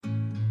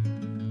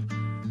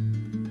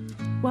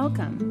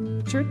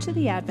Welcome. Church of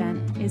the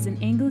Advent is an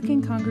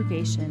Anglican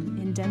congregation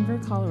in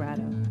Denver,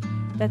 Colorado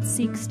that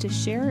seeks to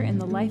share in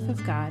the life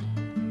of God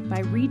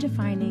by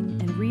redefining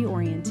and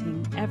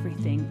reorienting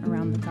everything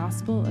around the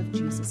gospel of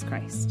Jesus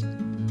Christ.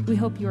 We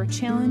hope you are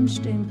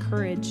challenged,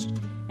 encouraged,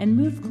 and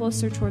moved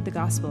closer toward the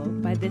gospel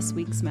by this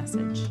week's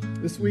message.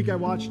 This week I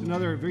watched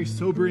another very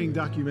sobering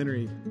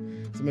documentary.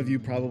 Some of you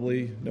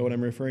probably know what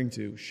I'm referring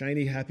to.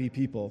 Shiny Happy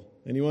People.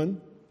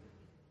 Anyone?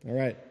 All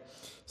right.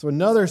 So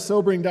another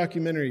sobering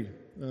documentary.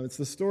 It's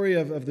the story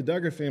of the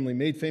Duggar family,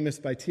 made famous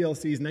by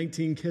TLC's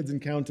 19 Kids and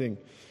Counting.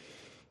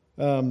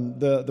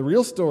 The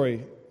real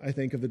story, I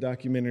think, of the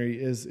documentary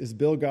is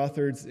Bill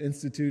Gothard's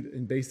Institute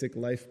in Basic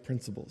Life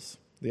Principles,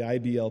 the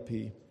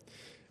IBLP.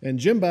 And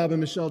Jim Bob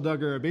and Michelle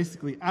Duggar are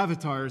basically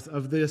avatars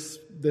of this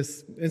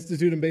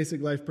Institute in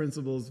Basic Life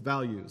Principles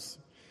values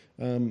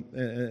and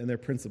their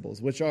principles,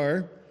 which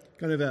are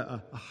kind of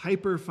a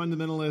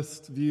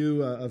hyper-fundamentalist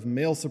view of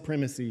male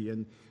supremacy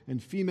and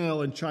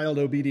female and child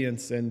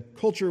obedience and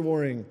culture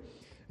warring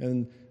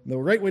and the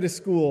right way to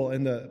school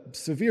and the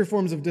severe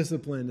forms of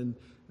discipline.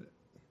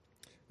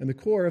 And the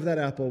core of that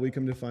apple, we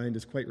come to find,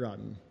 is quite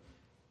rotten.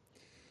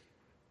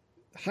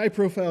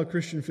 High-profile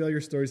Christian failure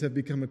stories have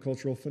become a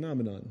cultural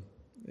phenomenon.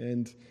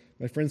 And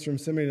my friends from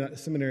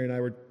seminary and I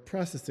were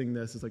processing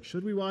this. It's like,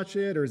 should we watch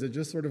it, or is it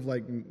just sort of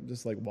like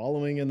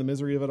wallowing in the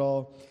misery of it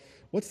all?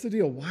 What's the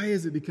deal? Why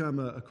has it become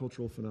a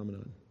cultural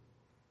phenomenon?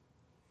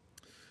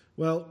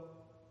 Well,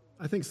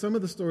 I think some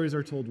of the stories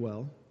are told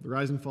well. The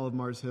Rise and Fall of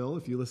Mars Hill,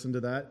 if you listen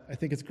to that, I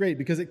think it's great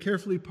because it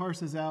carefully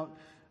parses out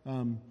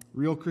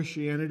real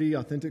Christianity,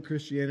 authentic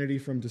Christianity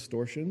from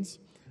distortions.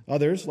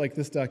 Others, like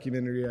this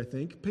documentary, I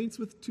think, paints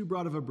with too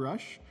broad of a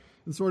brush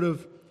and sort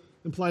of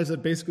implies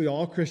that basically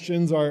all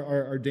Christians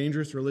are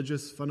dangerous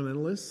religious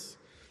fundamentalists.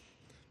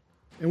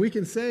 And we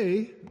can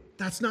say,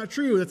 that's not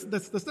true,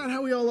 that's not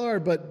how we all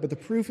are, but the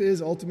proof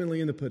is ultimately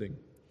in the pudding.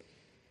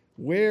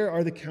 Where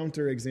are the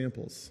counter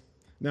examples?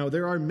 Now,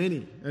 there are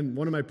many, and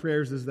one of my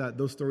prayers is that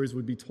those stories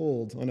would be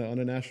told on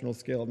a national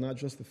scale, not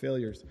just the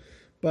failures.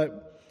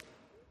 But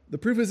the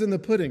proof is in the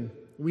pudding.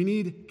 We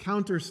need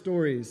counter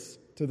stories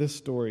to this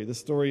story, the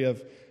story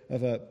of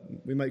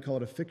we might call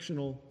it a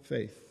fictional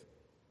faith.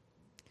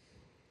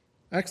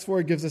 Acts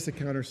 4 gives us a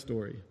counter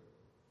story.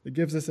 It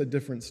gives us a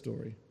different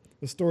story,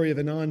 the story of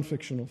a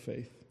non-fictional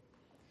faith.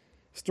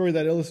 A story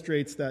that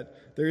illustrates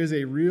that there is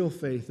a real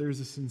faith, there is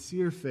a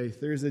sincere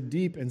faith, there is a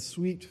deep and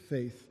sweet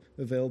faith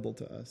available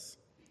to us.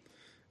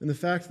 And the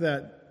fact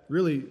that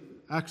really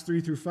Acts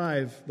 3 through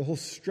 5, the whole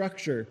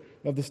structure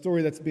of the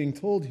story that's being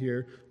told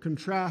here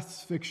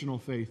contrasts fictional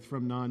faith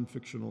from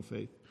non-fictional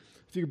faith.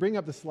 If you could bring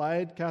up the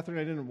slide, Catherine,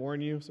 I didn't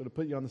warn you, so to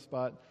put you on the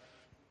spot.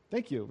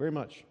 Thank you very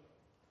much.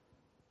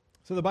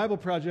 So the Bible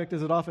Project,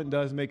 as it often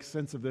does, makes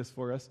sense of this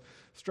for us.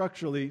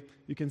 Structurally,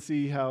 you can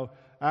see how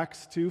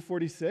Acts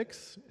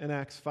 2:46 and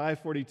Acts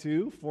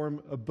 5:42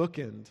 form a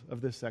bookend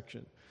of this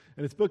section.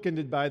 And it's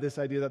bookended by this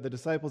idea that the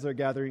disciples are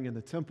gathering in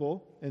the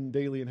temple and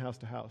daily in house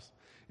to house.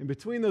 In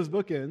between those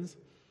bookends,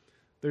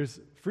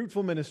 there's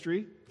fruitful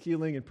ministry,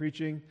 healing and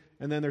preaching,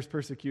 and then there's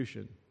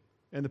persecution.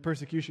 And the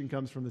persecution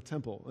comes from the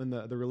temple and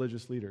the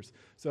religious leaders.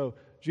 So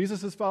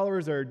Jesus'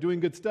 followers are doing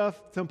good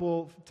stuff,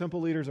 temple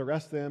leaders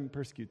arrest them,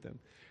 persecute them.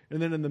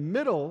 And then in the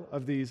middle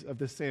of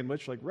this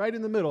sandwich, like right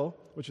in the middle,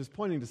 which is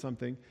pointing to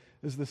something,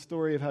 is the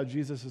story of how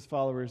Jesus'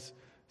 followers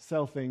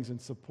sell things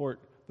and support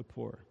the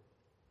poor.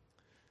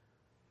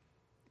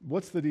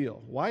 What's the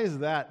deal? Why is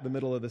that the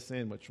middle of the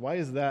sandwich? Why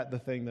is that the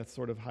thing that's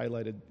sort of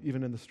highlighted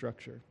even in the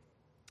structure?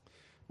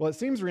 Well, it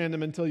seems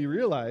random until you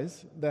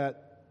realize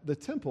that the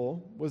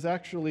temple was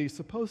actually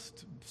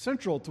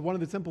central to one of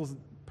the temple's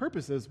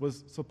purposes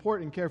was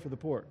support and care for the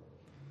poor.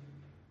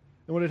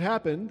 And what had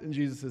happened in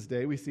Jesus'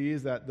 day, we see,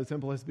 is that the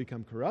temple has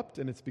become corrupt,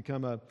 and it's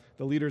become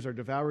the leaders are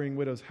devouring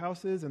widows'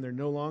 houses, and they're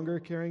no longer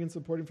caring and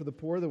supporting for the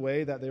poor the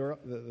way that they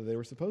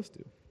were supposed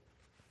to.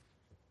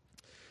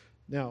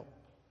 Now,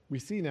 we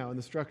see now in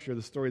the structure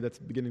the story that's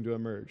beginning to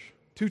emerge.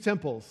 Two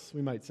temples,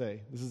 we might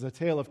say. This is a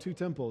tale of two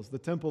temples. The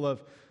temple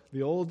of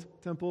the old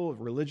temple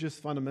of religious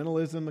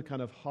fundamentalism, a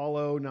kind of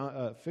hollow,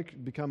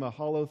 become a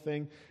hollow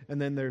thing. And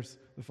then there's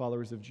the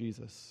followers of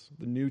Jesus,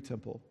 the new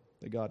temple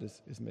that God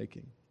is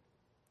making.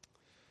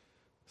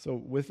 So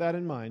with that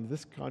in mind,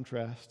 this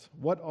contrast,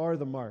 what are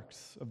the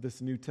marks of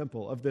this new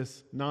temple, of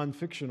this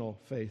non-fictional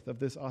faith, of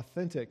this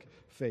authentic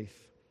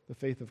faith, the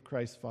faith of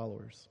Christ's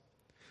followers?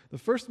 The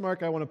first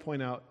mark I want to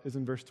point out is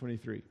in verse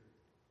 23.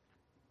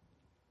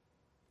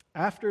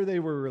 After they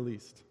were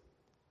released,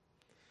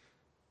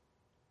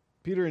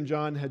 Peter and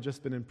John had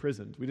just been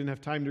imprisoned. We didn't have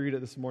time to read it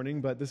this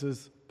morning, but this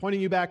is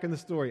pointing you back in the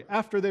story.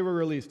 After they were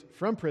released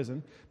from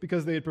prison,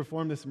 because they had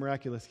performed this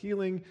miraculous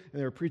healing, and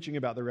they were preaching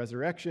about the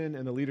resurrection,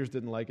 and the leaders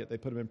didn't like it, they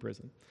put them in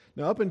prison.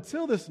 Now, up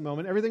until this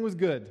moment, everything was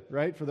good,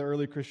 right, for the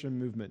early Christian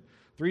movement.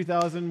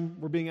 3,000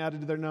 were being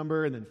added to their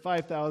number, and then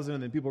 5,000,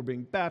 and then people were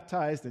being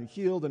baptized and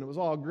healed, and it was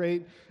all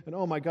great. And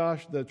oh my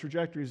gosh, the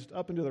trajectory is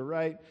up and to the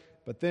right.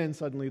 But then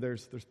suddenly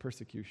there's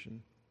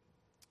persecution.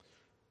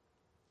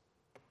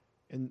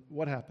 And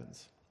what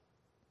happens?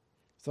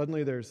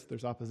 Suddenly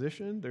there's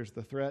opposition, there's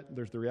the threat,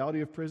 there's the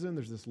reality of prison,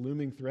 there's this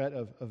looming threat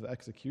of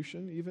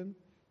execution even.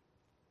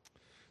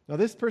 Now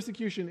this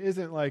persecution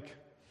isn't like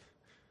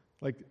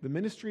the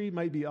ministry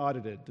might be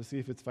audited to see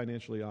if it's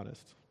financially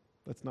honest.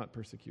 That's not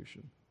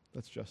persecution.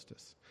 That's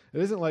justice.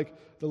 It isn't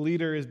like the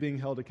leader is being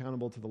held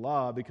accountable to the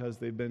law because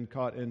they've been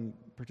caught in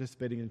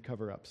participating in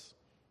cover-ups.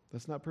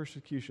 That's not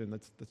persecution.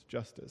 That's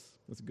justice.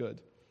 That's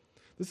good.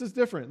 This is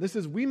different. This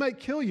is, we might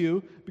kill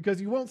you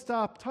because you won't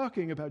stop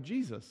talking about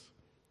Jesus.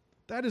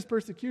 That is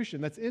persecution.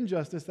 That's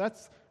injustice.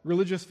 That's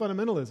religious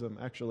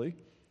fundamentalism, actually.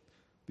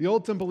 The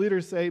old temple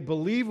leaders say,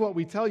 believe what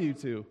we tell you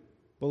to.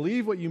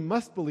 Believe what you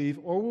must believe,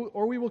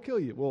 or we will kill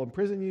you. We'll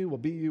imprison you, we'll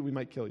beat you, we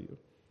might kill you.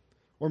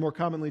 Or more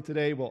commonly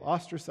today, we'll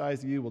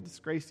ostracize you, we'll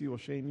disgrace you, we'll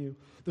shame you.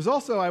 There's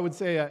also, I would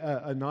say,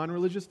 a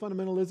non-religious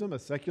fundamentalism, a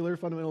secular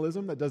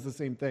fundamentalism that does the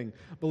same thing.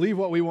 Believe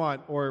what we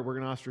want, or we're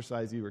going to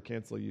ostracize you, or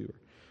cancel you,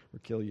 or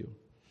kill you.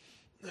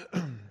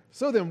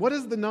 So then, what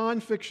does the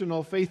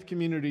non-fictional faith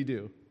community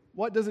do?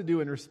 What does it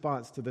do in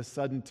response to this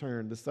sudden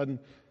turn, the sudden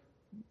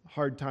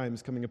hard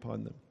times coming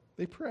upon them?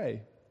 They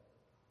pray.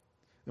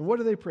 And what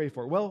do they pray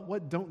for? Well,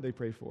 what don't they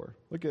pray for?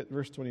 Look at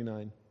verse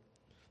 29.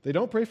 They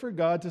don't pray for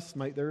God to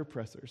smite their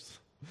oppressors.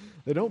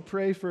 They don't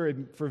pray for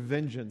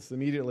vengeance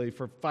immediately,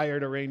 for fire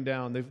to rain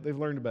down. They've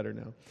learned better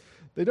now.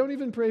 They don't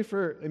even pray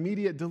for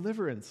immediate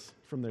deliverance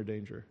from their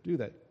danger, do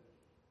they?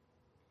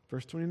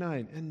 Verse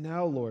 29, and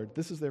now, Lord,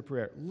 this is their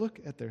prayer. Look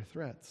at their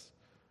threats.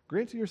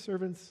 Grant to your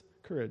servants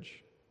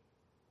courage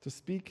to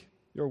speak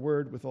your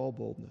word with all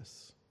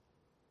boldness.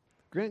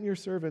 Grant your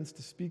servants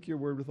to speak your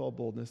word with all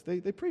boldness. They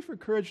pray for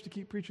courage to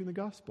keep preaching the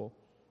gospel.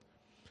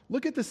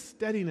 Look at the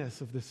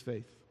steadiness of this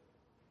faith.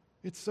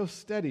 It's so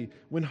steady.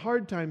 When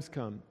hard times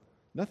come,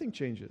 nothing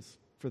changes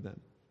for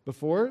them.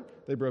 Before,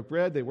 they broke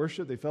bread, they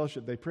worshiped, they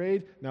fellowshiped, they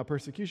prayed. Now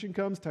persecution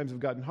comes, times have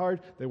gotten hard.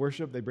 They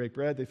worship, they break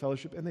bread, they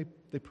fellowship, and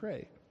they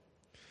pray.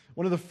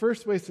 One of the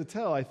first ways to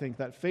tell, I think,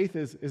 that faith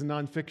is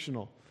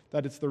non-fictional,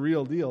 that it's the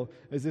real deal,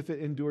 is if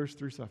it endures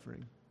through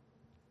suffering,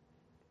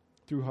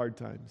 through hard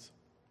times.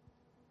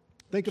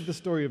 Think of the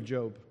story of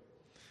Job.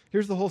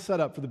 Here's the whole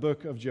setup for the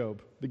book of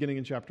Job, beginning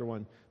in chapter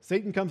 1.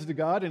 Satan comes to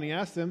God and he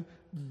asks him,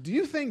 do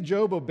you think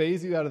Job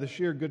obeys you out of the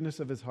sheer goodness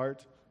of his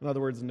heart? In other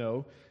words,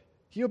 no.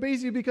 He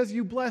obeys you because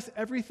you bless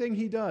everything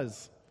he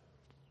does.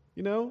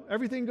 You know,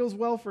 everything goes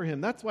well for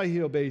him. That's why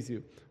he obeys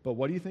you. But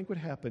what do you think would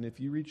happen if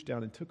you reached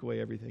down and took away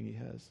everything he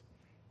has?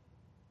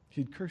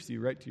 He'd curse you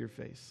right to your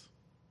face,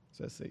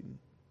 says Satan.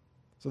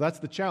 So that's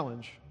the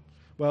challenge.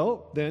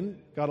 Well,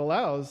 then God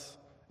allows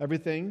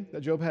everything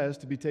that Job has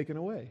to be taken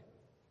away.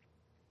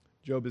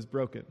 Job is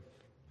broken.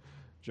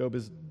 Job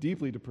is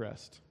deeply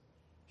depressed.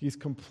 He's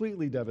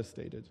completely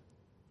devastated.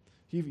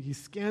 He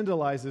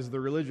scandalizes the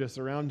religious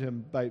around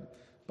him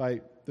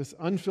by this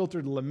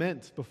unfiltered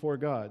lament before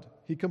God.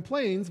 He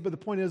complains, but the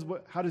point is,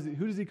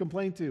 who does he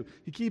complain to?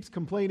 He keeps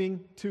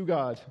complaining to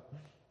God.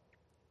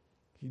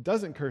 He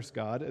doesn't curse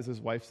God, as his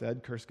wife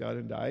said, curse God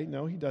and die.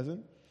 No, he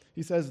doesn't.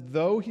 He says,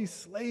 though he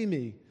slay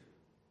me,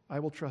 I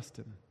will trust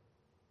him.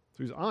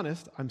 So he's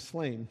honest, I'm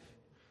slain,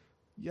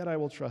 yet I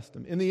will trust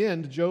him. In the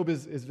end, Job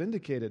is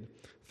vindicated.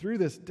 Through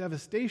this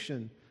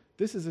devastation,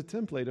 this is a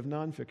template of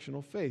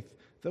non-fictional faith.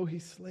 Though he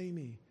slay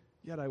me,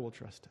 yet I will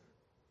trust him.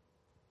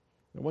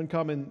 Now, one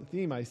common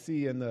theme I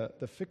see in the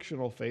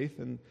fictional faith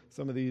in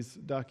some of these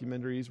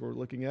documentaries we're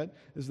looking at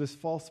is this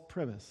false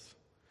premise.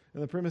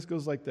 And the premise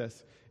goes like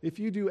this. If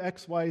you do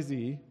X, Y,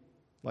 Z,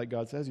 like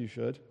God says you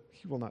should,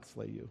 he will not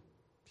slay you.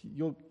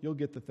 You'll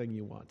get the thing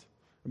you want.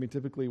 I mean,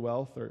 typically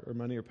wealth or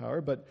money or power.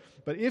 But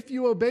if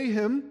you obey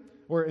him,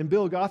 or in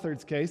Bill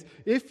Gothard's case,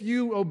 if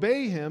you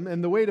obey him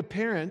and the way to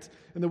parent,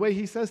 and the way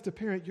he says to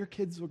parent, your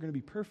kids are going to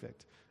be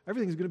perfect.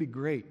 Everything's going to be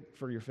great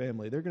for your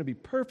family. They're going to be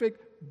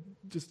perfect,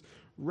 just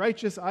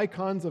righteous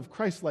icons of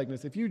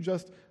Christ-likeness if you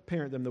just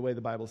parent them the way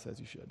the Bible says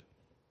you should.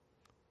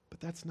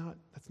 But that's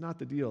not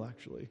the deal,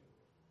 actually.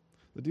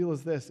 The deal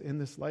is this: in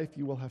this life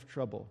you will have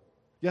trouble.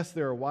 Yes,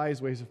 there are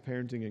wise ways of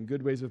parenting and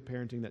good ways of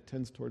parenting that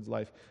tends towards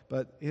life,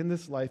 but in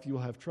this life you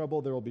will have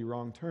trouble. There will be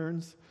wrong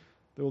turns.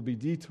 There will be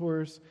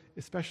detours,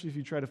 especially if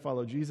you try to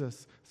follow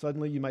Jesus.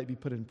 Suddenly you might be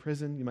put in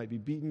prison, you might be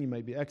beaten, you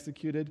might be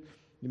executed,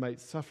 you might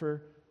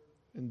suffer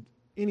in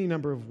any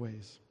number of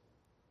ways.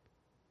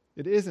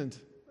 It isn't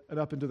an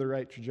up and to the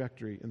right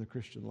trajectory in the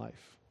Christian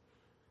life.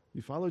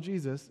 You follow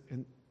Jesus,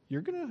 and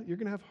you're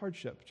gonna have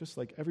hardship, just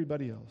like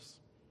everybody else.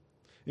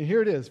 And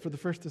here it is for the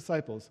first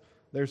disciples.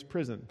 There's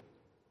prison.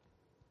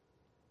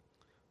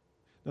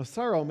 Now,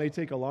 sorrow may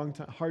take a long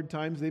time. Hard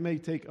times, they may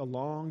take a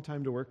long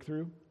time to work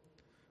through.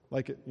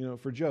 Like,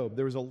 for Job,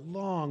 there was a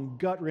long,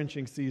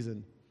 gut-wrenching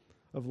season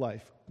of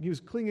life. He was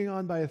clinging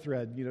on by a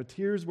thread.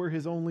 Tears were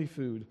his only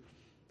food.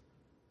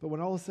 But when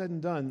all is said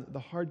and done, the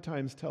hard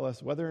times tell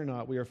us whether or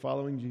not we are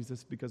following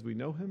Jesus because we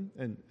know him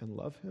and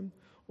love him,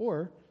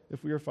 or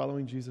if we are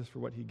following Jesus for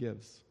what he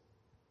gives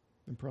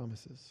and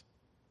promises.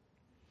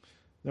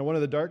 Now, one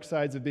of the dark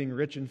sides of being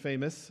rich and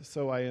famous,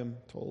 so I am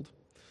told,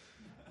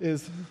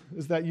 is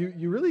that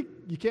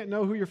you can't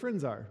know who your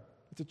friends are.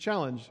 It's a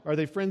challenge. Are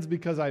they friends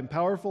because I'm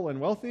powerful and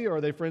wealthy, or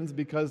are they friends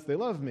because they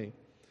love me?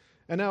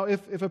 And now,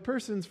 if a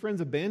person's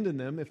friends abandon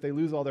them, if they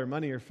lose all their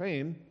money or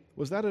fame,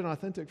 was that an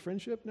authentic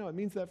friendship? No, it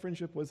means that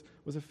friendship was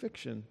a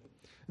fiction.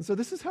 And so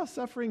this is how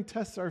suffering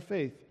tests our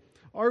faith.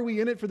 Are we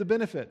in it for the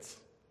benefits,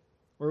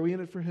 or are we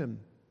in it for Him?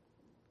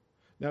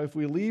 Now, if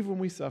we leave when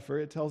we suffer,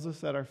 it tells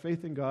us that our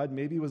faith in God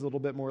maybe was a little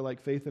bit more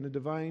like faith in a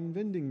divine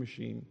vending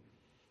machine.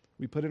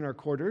 We put in our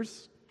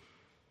quarters,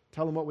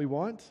 tell Him what we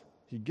want,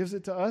 He gives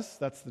it to us,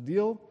 that's the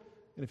deal,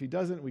 and if He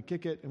doesn't, we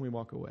kick it and we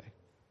walk away.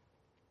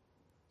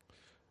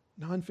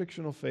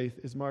 Non-fictional faith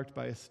is marked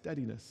by a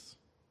steadiness,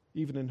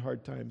 even in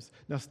hard times.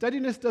 Now,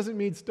 steadiness doesn't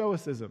mean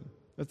stoicism.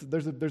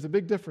 There's a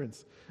big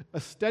difference. A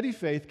steady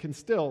faith can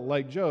still,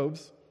 like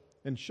Job's,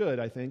 and should,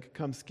 I think,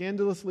 come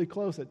scandalously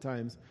close at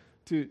times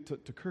to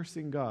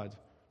cursing God,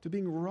 to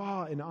being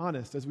raw and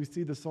honest, as we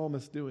see the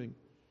psalmist doing.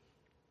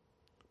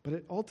 But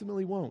it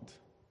ultimately won't.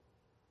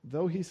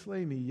 Though He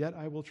slay me, yet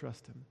I will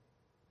trust Him.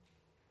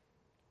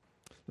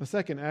 The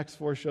second, Acts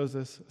 4 shows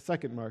us a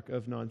second mark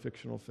of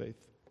non-fictional faith.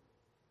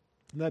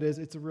 And that is,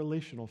 it's a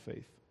relational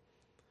faith.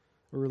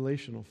 A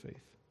relational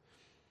faith.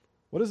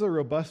 What does a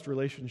robust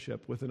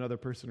relationship with another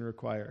person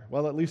require?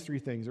 Well, at least three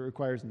things. It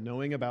requires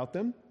knowing about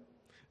them,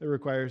 it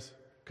requires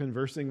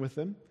conversing with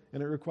them,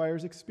 and it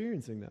requires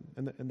experiencing them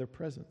and their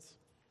presence.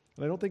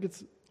 And I don't think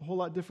it's a whole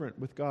lot different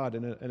with God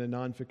in a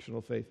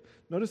non-fictional faith.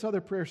 Notice how their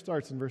prayer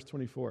starts in verse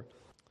 24.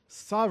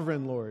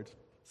 Sovereign Lord,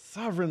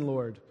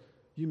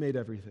 you made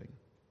everything.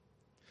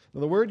 Now,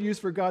 the word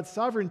used for God's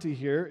sovereignty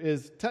here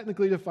is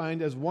technically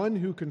defined as one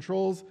who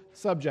controls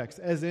subjects,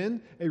 as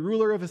in a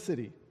ruler of a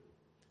city.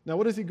 Now,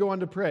 what does he go on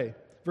to pray?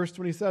 Verse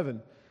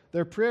 27,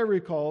 their prayer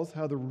recalls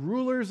how the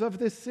rulers of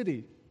this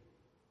city,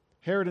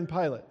 Herod and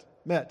Pilate,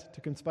 met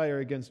to conspire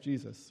against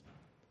Jesus.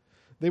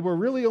 They were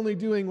really only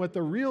doing what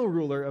the real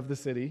ruler of the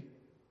city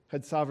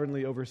had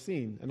sovereignly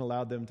overseen and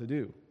allowed them to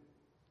do.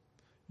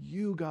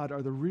 You, God,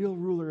 are the real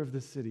ruler of the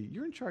city.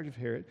 You're in charge of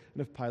Herod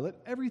and of Pilate.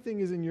 Everything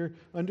is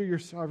under your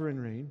sovereign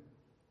reign.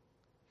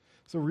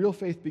 So real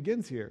faith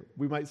begins here.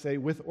 We might say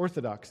with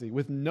orthodoxy,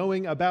 with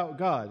knowing about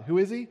God. Who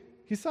is He?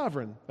 He's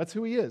sovereign. That's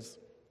who He is.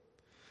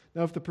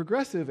 Now, if the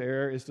progressive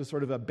error is to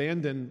sort of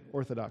abandon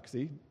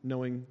orthodoxy,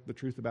 knowing the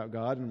truth about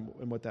God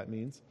and what that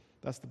means,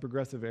 that's the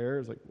progressive error.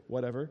 It's like,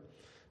 whatever.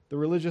 The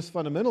religious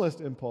fundamentalist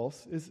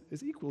impulse is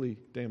equally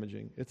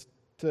damaging. It's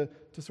to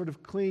sort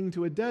of cling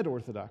to a dead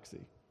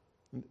orthodoxy,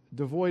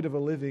 devoid of a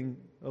living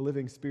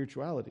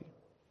spirituality.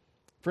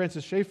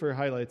 Francis Schaeffer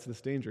highlights this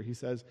danger. He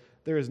says,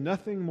 there is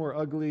nothing more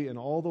ugly in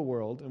all the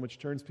world and which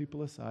turns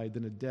people aside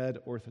than a dead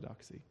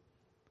orthodoxy.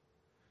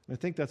 And I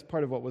think that's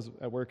part of what was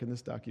at work in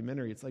this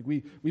documentary. It's like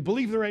we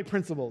believe the right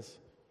principles.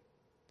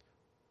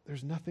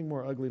 There's nothing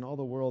more ugly in all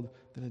the world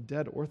than a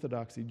dead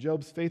orthodoxy.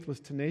 Job's faith was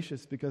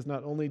tenacious because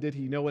not only did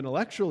he know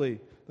intellectually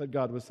that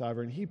God was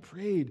sovereign, he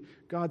prayed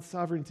God's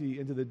sovereignty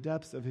into the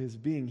depths of his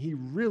being. He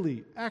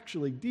really,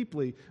 actually,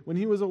 deeply, when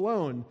he was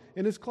alone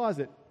in his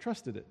closet,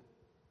 trusted it.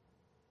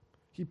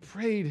 He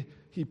prayed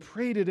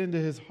it into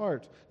his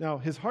heart. Now,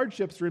 his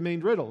hardships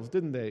remained riddles,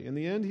 didn't they? In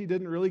the end, he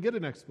didn't really get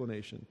an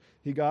explanation.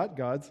 He got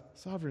God's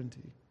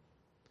sovereignty.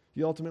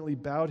 He ultimately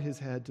bowed his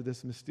head to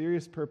this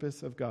mysterious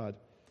purpose of God.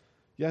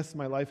 Yes,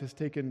 my life has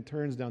taken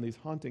turns down these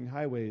haunting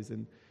highways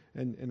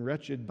and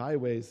wretched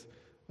byways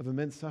of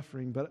immense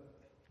suffering, but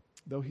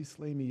though He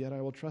slay me, yet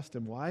I will trust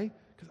Him. Why?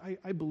 Because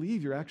I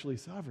believe You're actually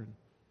sovereign.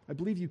 I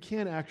believe You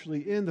can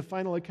actually, in the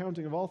final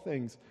accounting of all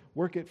things,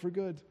 work it for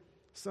good.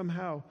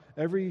 Somehow,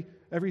 every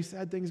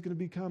sad thing is going to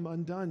become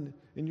undone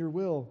in Your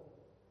will.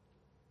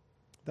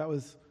 That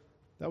was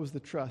the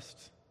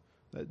trust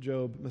that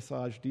Job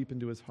massaged deep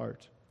into his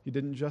heart. He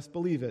didn't just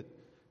believe it,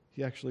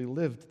 he actually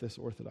lived this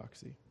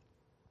orthodoxy.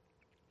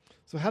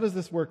 So how does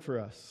this work for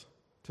us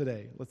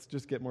today? Let's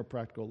just get more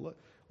practical.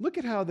 Look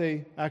at how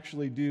they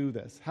actually do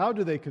this. How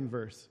do they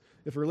converse?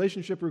 If a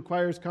relationship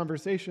requires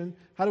conversation,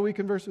 how do we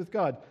converse with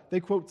God? They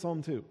quote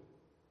Psalm 2.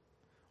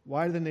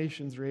 Why do the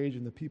nations rage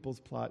and the peoples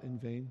plot in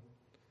vain?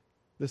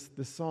 This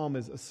psalm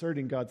is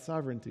asserting God's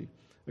sovereignty.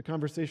 A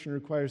conversation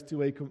requires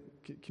two-way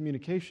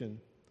communication.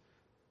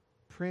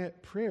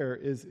 Prayer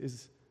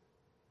is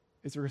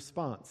a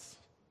response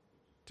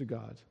to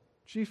God,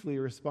 chiefly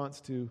a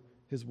response to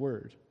His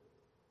word.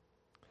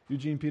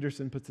 Eugene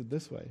Peterson puts it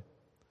this way: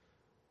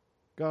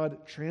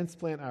 God,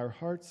 transplant our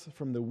hearts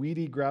from the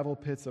weedy gravel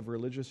pits of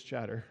religious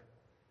chatter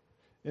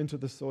into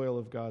the soil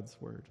of God's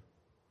word.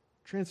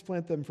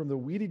 Transplant them from the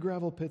weedy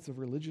gravel pits of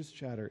religious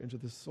chatter into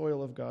the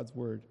soil of God's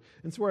word.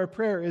 And so our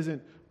prayer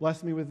isn't,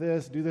 bless me with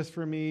this, do this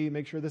for me,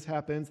 make sure this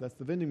happens. That's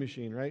the vending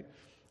machine, right?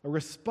 A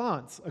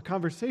response, a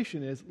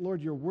conversation is,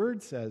 Lord, Your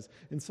word says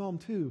in Psalm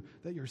 2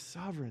 that You're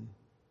sovereign.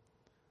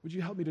 Would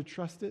You help me to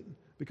trust it?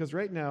 Because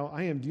right now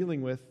I am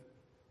dealing with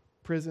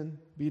prison,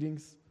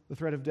 beatings, the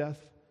threat of death.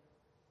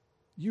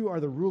 You are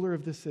the ruler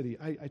of this city.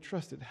 I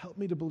trust it. Help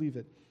me to believe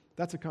it.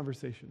 That's a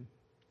conversation.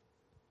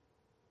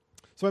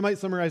 So I might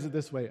summarize it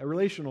this way. A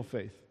relational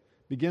faith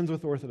begins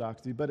with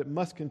orthodoxy, but it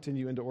must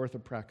continue into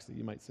orthopraxy,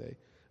 you might say,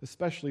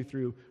 especially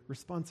through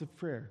responsive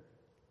prayer.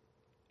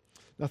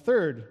 Now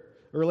third,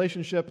 A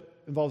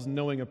relationship involves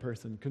knowing a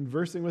person,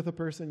 conversing with a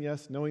person,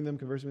 yes, knowing them,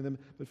 conversing with them,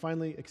 but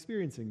finally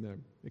experiencing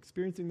them,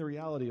 experiencing the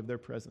reality of their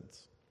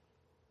presence.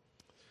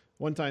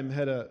 One time,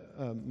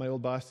 my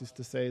old boss used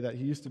to say that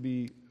he used to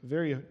be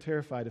very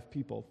terrified of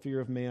people. Fear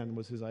of man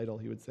was his idol,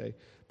 he would say.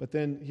 But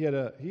then he had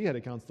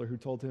a counselor who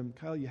told him,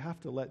 Kyle, you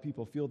have to let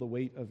people feel the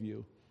weight of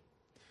you.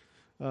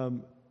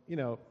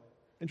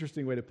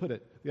 Interesting way to put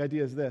it. The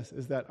idea is this,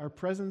 is that our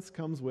presence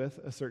comes with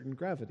a certain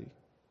gravity.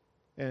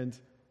 And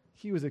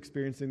he was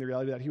experiencing the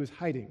reality that he was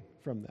hiding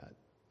from that.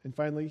 And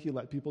finally, he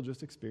let people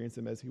just experience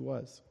him as he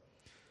was.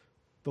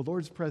 The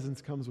Lord's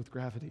presence comes with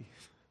gravity.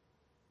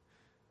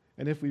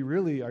 And if we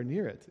really are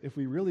near it, if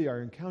we really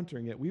are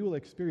encountering it, we will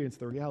experience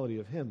the reality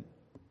of Him.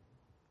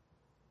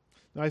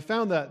 Now, I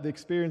found that the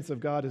experience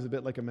of God is a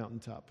bit like a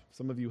mountaintop.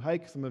 Some of you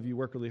hike, some of you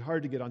work really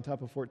hard to get on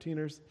top of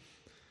 14ers.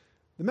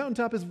 The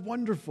mountaintop is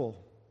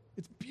wonderful.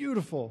 It's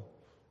beautiful.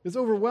 It's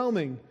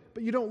overwhelming,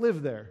 but you don't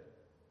live there.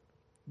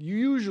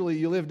 Usually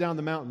you live down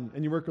the mountain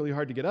and you work really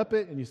hard to get up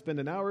it and you spend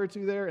an hour or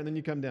two there and then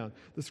you come down.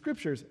 The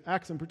scriptures,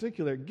 Acts in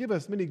particular, give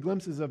us many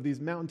glimpses of these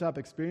mountaintop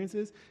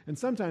experiences, and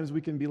sometimes we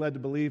can be led to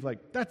believe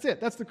like, that's it,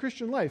 that's the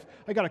Christian life.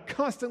 I got to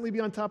constantly be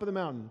on top of the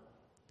mountain.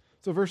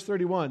 So verse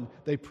 31,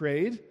 they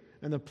prayed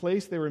and the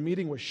place they were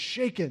meeting was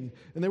shaken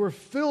and they were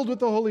filled with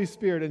the Holy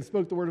Spirit and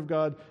spoke the word of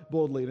God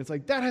boldly. And it's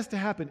like, that has to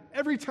happen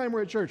every time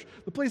we're at church.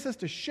 The place has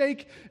to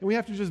shake and we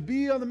have to just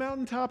be on the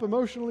mountaintop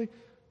emotionally.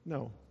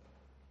 No.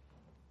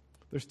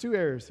 There's two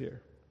errors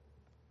here.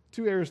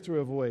 Two errors to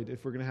avoid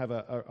if we're going to have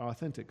an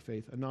authentic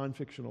faith, a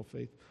non-fictional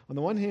faith. On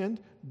the one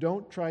hand,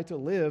 don't try to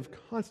live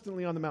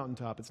constantly on the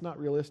mountaintop. It's not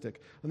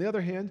realistic. On the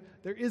other hand,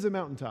 there is a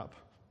mountaintop,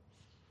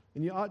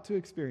 and you ought to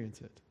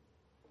experience it,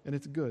 and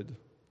it's good.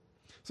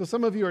 So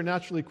some of you are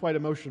naturally quite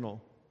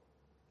emotional.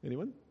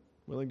 Anyone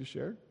willing to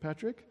share?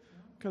 Patrick?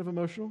 Kind of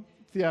emotional?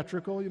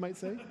 Theatrical, you might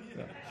say?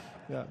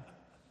 Yeah.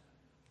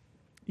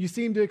 You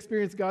seem to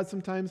experience God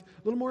sometimes a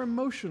little more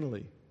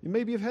emotionally. You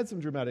maybe have had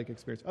some dramatic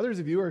experience. Others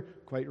of you are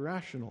quite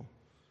rational,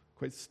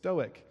 quite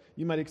stoic.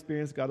 You might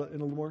experience God in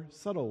a little more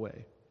subtle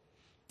way.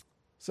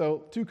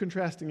 So, two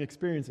contrasting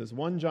experiences.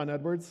 One, John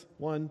Edwards.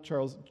 One,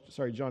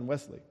 John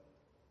Wesley.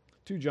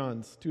 Two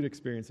Johns, two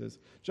experiences.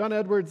 John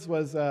Edwards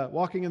was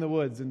walking in the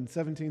woods in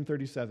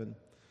 1737.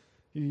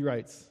 He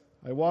writes,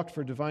 I walked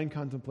for divine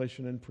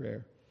contemplation and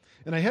prayer,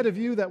 and I had a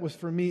view that was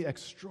for me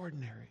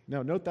extraordinary.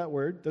 Now, note that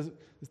word.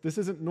 This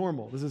isn't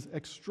normal. This is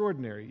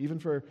extraordinary, even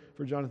for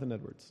Jonathan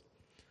Edwards.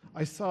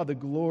 I saw the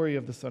glory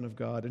of the Son of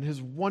God and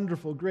His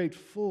wonderful, great,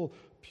 full,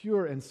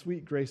 pure, and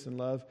sweet grace and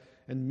love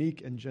and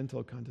meek and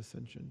gentle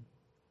condescension.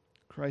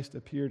 Christ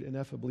appeared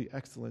ineffably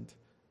excellent,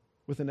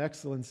 with an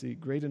excellency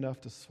great enough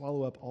to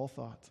swallow up all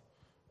thought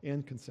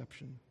and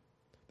conception.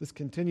 This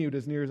continued,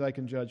 as near as I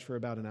can judge, for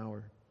about an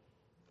hour.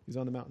 He's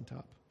on the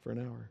mountaintop for an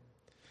hour.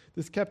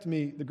 This kept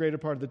me the greater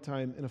part of the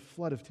time in a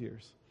flood of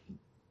tears,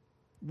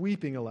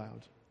 weeping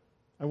aloud.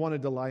 I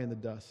wanted to lie in the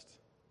dust,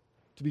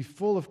 to be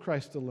full of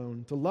Christ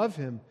alone, to love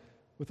Him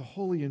with a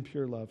holy and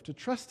pure love, to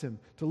trust Him,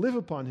 to live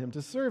upon Him,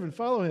 to serve and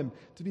follow Him,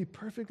 to be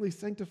perfectly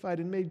sanctified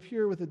and made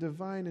pure with a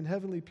divine and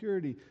heavenly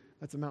purity.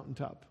 That's a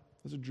mountaintop.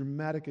 That's a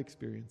dramatic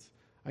experience.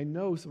 I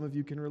know some of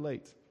you can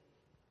relate.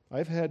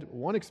 I've had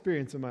one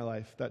experience in my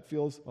life that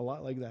feels a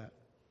lot like that.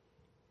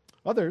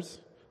 Others,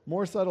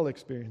 more subtle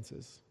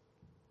experiences.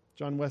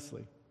 John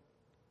Wesley.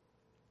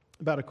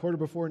 About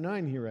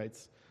 9:15, he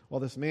writes, while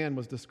this man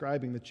was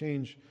describing the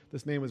change,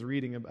 this man was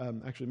reading,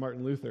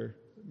 Martin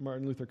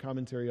Luther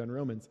commentary on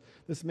Romans.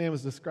 This man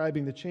was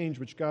describing the change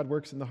which God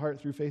works in the heart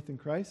through faith in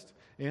Christ,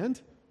 and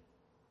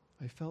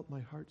I felt my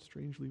heart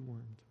strangely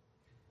warmed.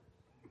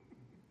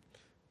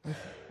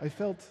 I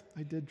felt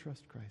I did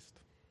trust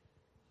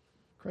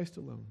Christ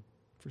alone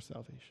for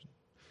salvation.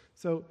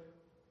 So,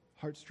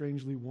 heart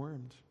strangely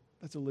warmed.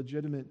 That's a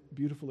legitimate,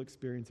 beautiful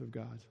experience of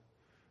God.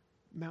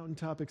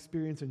 Mountaintop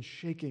experience and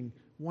shaking,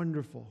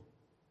 wonderful.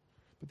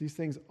 But these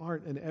things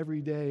aren't an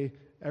everyday,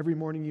 every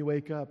morning you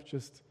wake up,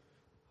 just...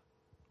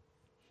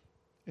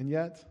 And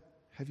yet,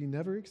 have you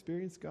never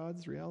experienced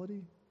God's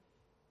reality?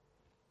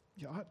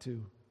 You ought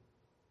to.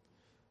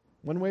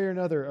 One way or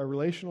another, a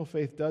relational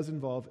faith does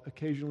involve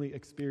occasionally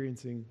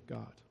experiencing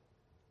God.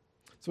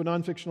 So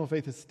non-fictional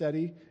faith is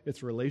steady,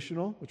 it's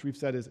relational, which we've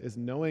said is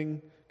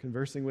knowing,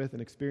 conversing with,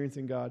 and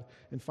experiencing God.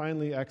 And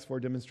finally, Acts 4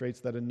 demonstrates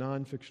that a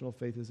non-fictional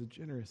faith is a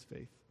generous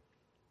faith.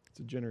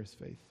 It's a generous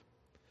faith.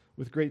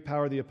 With great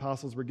power, the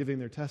apostles were giving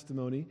their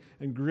testimony,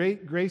 and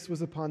great grace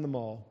was upon them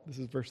all. This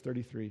is verse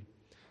 33.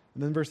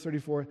 And then verse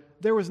 34,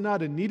 there was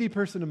not a needy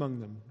person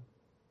among them.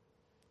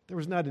 There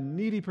was not a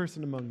needy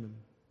person among them.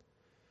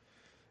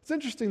 It's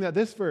interesting that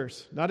this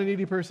verse, not a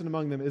needy person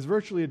among them, is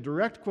virtually a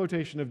direct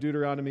quotation of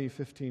Deuteronomy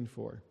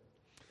 15:4.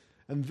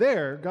 And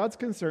there, God's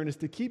concern is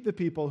to keep the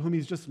people whom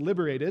He's just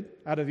liberated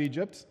out of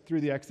Egypt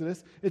through the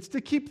Exodus. It's to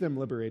keep them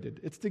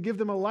liberated. It's to give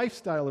them a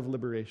lifestyle of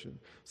liberation.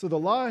 So the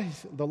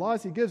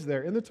laws He gives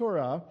there in the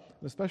Torah,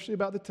 especially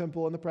about the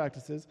temple and the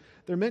practices,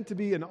 they're meant to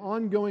be an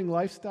ongoing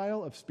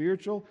lifestyle of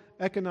spiritual,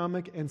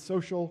 economic, and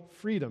social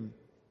freedom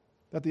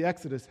that the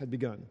Exodus had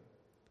begun.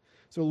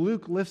 So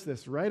Luke lifts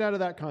this right out of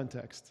that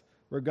context,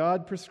 where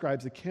God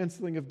prescribes a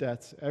canceling of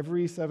debts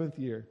every 7th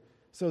year,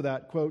 so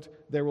that, quote,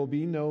 there will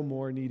be no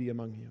more needy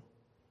among you.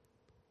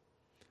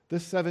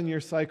 This 7-year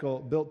cycle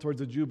built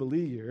towards a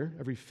Jubilee year,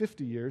 every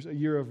 50 years, a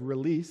year of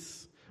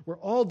release, where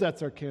all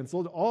debts are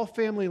canceled, all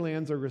family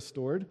lands are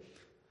restored.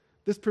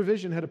 This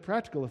provision had a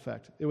practical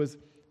effect. It was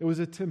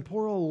a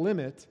temporal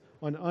limit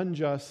on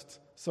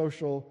unjust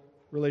social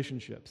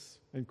relationships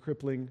and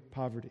crippling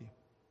poverty.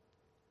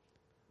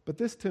 But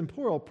this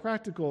temporal,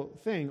 practical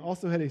thing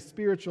also had a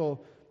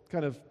spiritual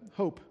kind of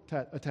hope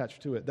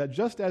attached to it, that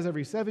just as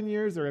every 7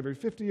 years or every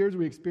 50 years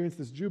we experience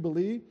this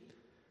Jubilee,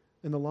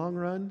 in the long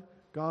run,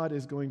 God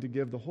is going to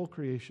give the whole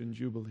creation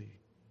Jubilee.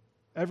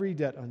 Every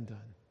debt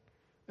undone,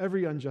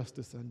 every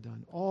injustice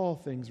undone, all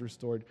things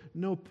restored,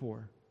 no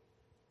poor.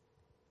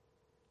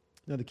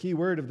 Now the key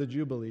word of the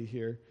Jubilee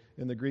here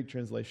in the Greek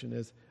translation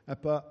is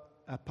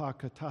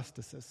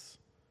apokatastasis,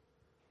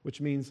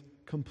 which means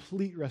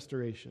complete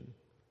restoration.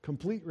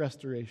 Complete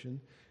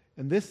restoration.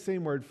 And this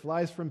same word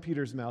flies from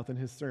Peter's mouth in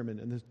his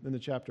sermon in the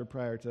chapter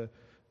prior to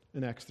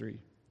in Acts 3.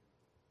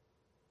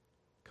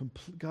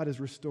 God is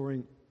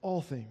restoring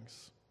all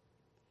things.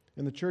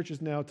 And the church is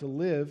now to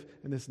live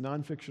in this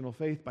non-fictional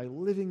faith by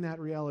living that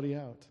reality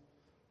out.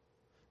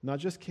 Not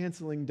just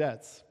canceling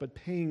debts, but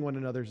paying one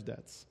another's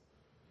debts.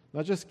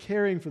 Not just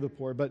caring for the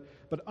poor, but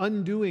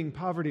undoing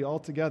poverty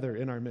altogether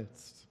in our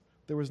midst.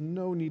 There was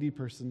no needy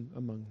person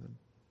among them.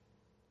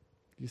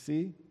 You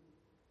see?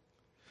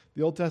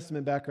 The Old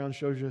Testament background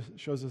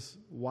shows us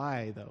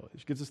why, though.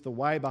 It gives us the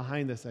why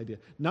behind this idea.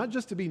 Not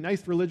just to be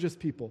nice religious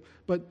people,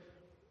 but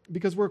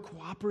because we're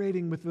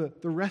cooperating with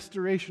the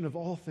restoration of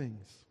all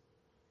things.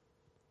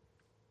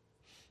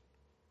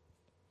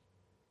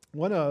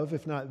 One of,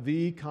 if not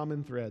the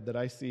common thread that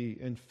I see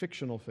in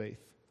fictional faith,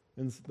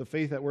 and the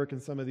faith at work in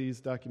some of these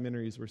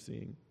documentaries we're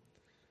seeing,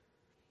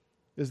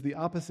 is the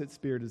opposite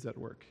spirit is at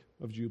work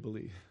of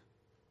Jubilee.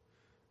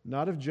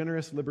 Not of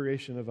generous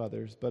liberation of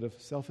others, but of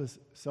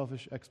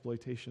selfish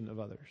exploitation of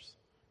others.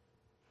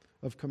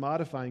 Of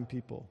commodifying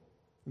people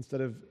instead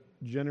of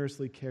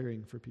generously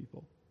caring for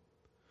people.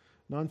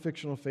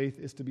 Non-fictional faith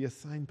is to be a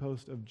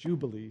signpost of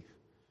Jubilee,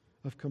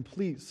 of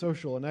complete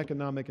social and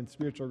economic and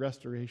spiritual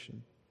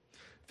restoration.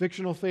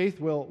 Fictional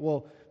faith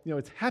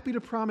it's happy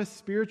to promise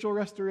spiritual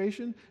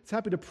restoration. It's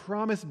happy to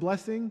promise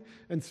blessing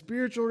and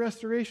spiritual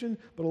restoration,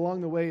 but along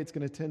the way it's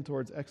going to tend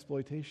towards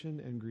exploitation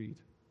and greed.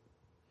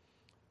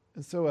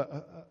 And so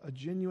a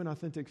genuine,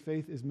 authentic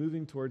faith is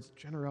moving towards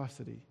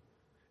generosity.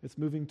 It's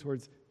moving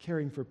towards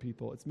caring for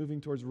people. It's moving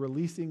towards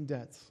releasing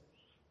debts.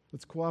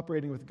 It's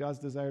cooperating with God's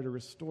desire to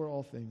restore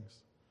all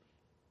things.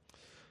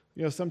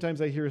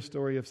 Sometimes I hear a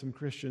story of some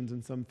Christians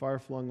in some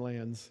far-flung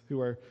lands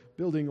who are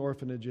building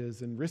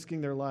orphanages and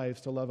risking their lives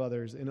to love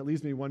others, and it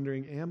leaves me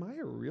wondering, am I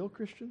a real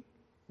Christian?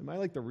 Am I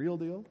like the real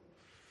deal?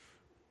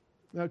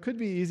 Now, it could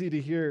be easy to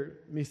hear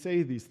me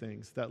say these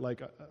things, that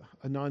like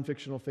a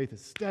non-fictional faith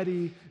is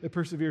steady, it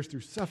perseveres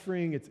through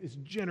suffering, it's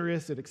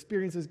generous, it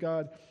experiences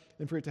God,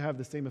 and for it to have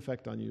the same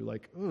effect on you,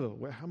 like, oh,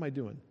 how am I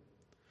doing?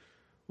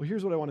 Well,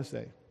 here's what I want to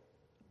say.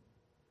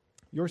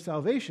 Your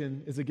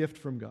salvation is a gift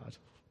from God.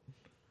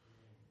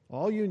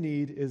 All you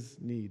need is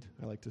need,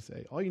 I like to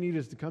say. All you need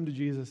is to come to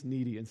Jesus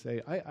needy and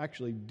say, I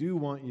actually do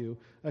want you.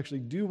 I actually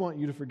do want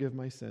you to forgive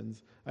my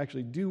sins. I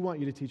actually do want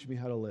you to teach me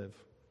how to live.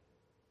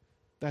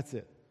 That's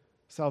it.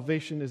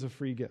 Salvation is a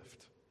free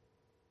gift.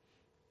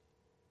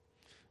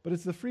 But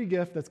it's the free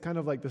gift that's kind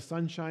of like the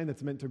sunshine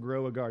that's meant to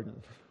grow a garden.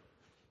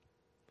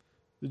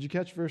 Did you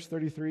catch verse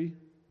 33?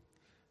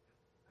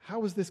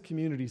 How is this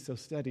community so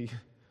steady,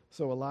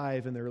 so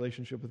alive in their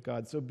relationship with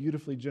God, so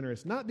beautifully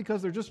generous? Not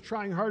because they're just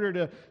trying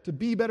harder to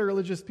be better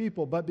religious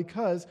people, but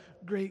because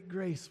great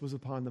grace was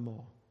upon them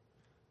all.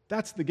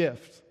 That's the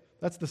gift.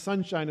 That's the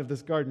sunshine of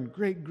this garden.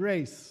 Great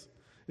grace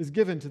is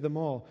given to them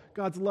all.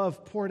 God's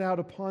love poured out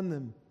upon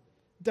them.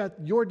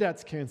 Your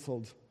debt's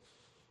canceled.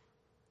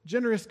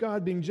 Generous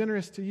God being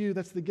generous to you,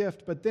 that's the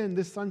gift. But then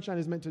this sunshine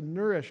is meant to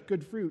nourish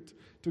good fruit,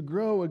 to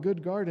grow a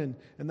good garden,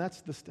 and that's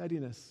the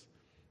steadiness.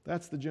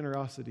 That's the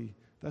generosity.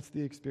 That's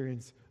the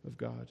experience of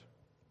God.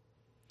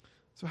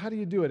 So how do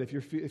you do it if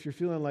you're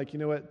feeling like, you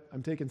know what,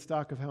 I'm taking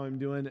stock of how I'm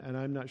doing and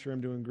I'm not sure I'm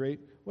doing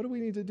great? What do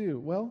we need to do?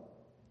 Well,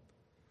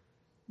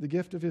 the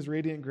gift of His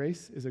radiant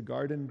grace is a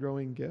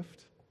garden-growing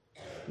gift.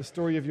 The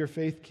story of your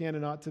faith can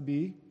and ought to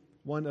be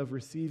one of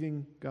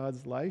receiving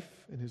God's life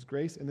and His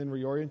grace and then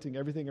reorienting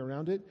everything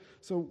around it.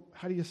 So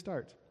how do you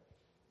start?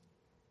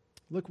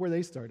 Look where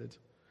they started.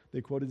 They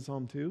quoted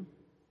Psalm 2.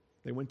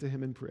 They went to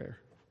Him in prayer.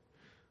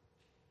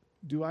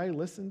 Do I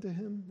listen to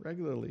Him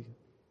regularly?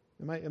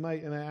 Am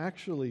I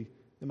actually,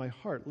 in my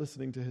heart,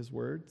 listening to His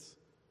words?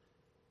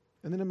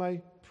 And then am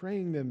I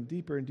praying them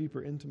deeper and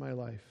deeper into my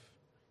life?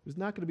 There's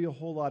not going to be a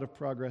whole lot of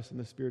progress in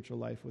the spiritual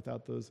life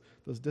without those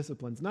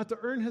disciplines. Not to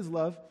earn His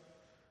love,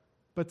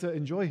 but to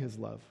enjoy His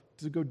love,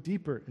 to go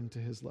deeper into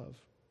His love.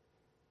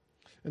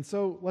 And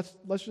so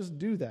let's just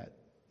do that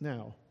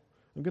now.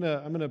 I'm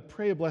gonna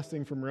pray a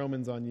blessing from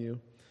Romans on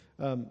you,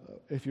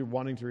 if you're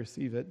wanting to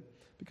receive it.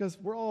 because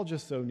we're all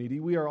just so needy.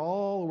 We are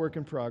all a work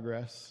in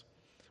progress.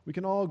 We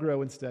can all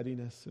grow in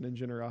steadiness and in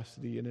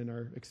generosity and in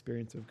our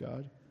experience of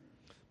God.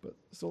 But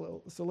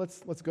so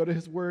let's go to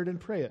his word and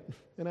pray it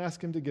and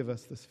ask him to give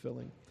us this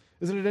filling.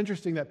 Isn't it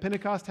interesting that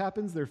Pentecost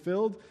happens, they're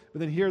filled, but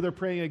then here they're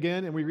praying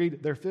again and we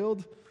read they're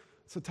filled?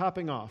 It's a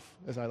topping off,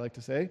 as I like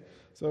to say.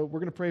 So we're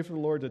going to pray for the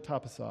Lord to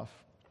top us off.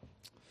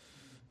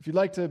 If you'd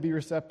like to be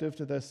receptive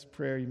to this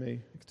prayer, you may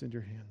extend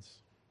your hands.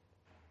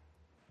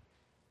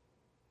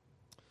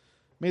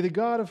 May the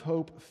God of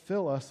hope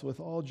fill us with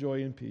all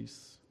joy and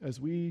peace as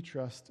we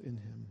trust in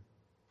him.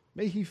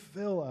 May he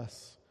fill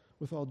us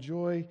with all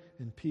joy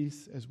and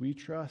peace as we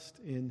trust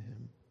in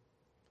him,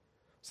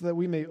 so that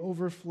we may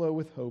overflow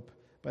with hope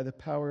by the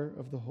power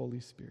of the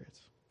Holy Spirit.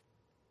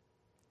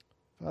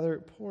 Father,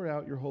 pour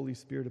out your Holy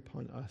Spirit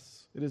upon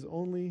us. It is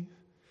only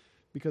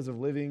because of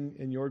living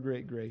in your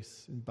great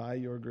grace and by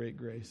your great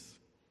grace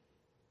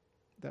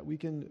that we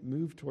can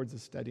move towards a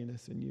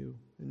steadiness in you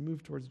and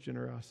move towards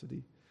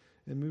generosity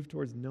and move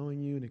towards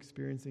knowing you and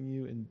experiencing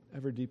you in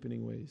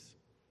ever-deepening ways.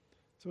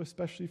 So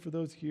especially for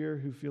those here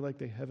who feel like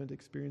they haven't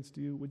experienced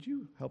you, would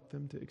you help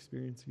them to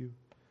experience you?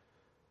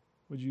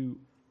 Would you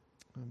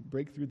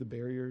break through the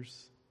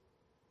barriers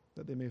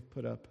that they may have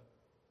put up?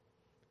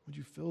 Would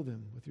you fill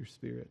them with your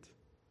Spirit?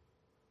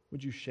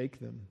 Would you shake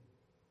them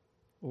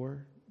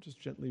or just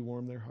gently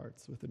warm their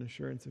hearts with an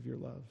assurance of your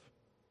love?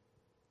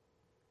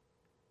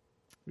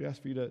 We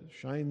ask for you to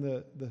shine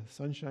the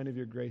sunshine of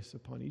your grace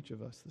upon each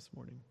of us this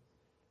morning.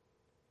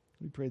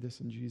 We pray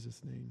this in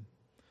Jesus' name.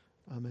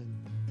 Amen.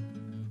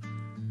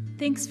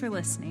 Thanks for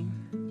listening.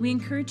 We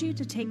encourage you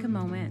to take a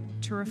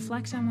moment to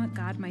reflect on what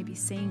God might be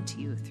saying to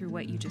you through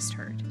what you just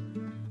heard.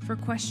 For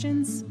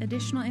questions,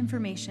 additional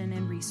information,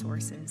 and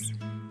resources,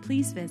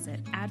 please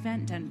visit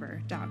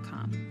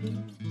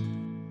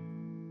adventdenver.com.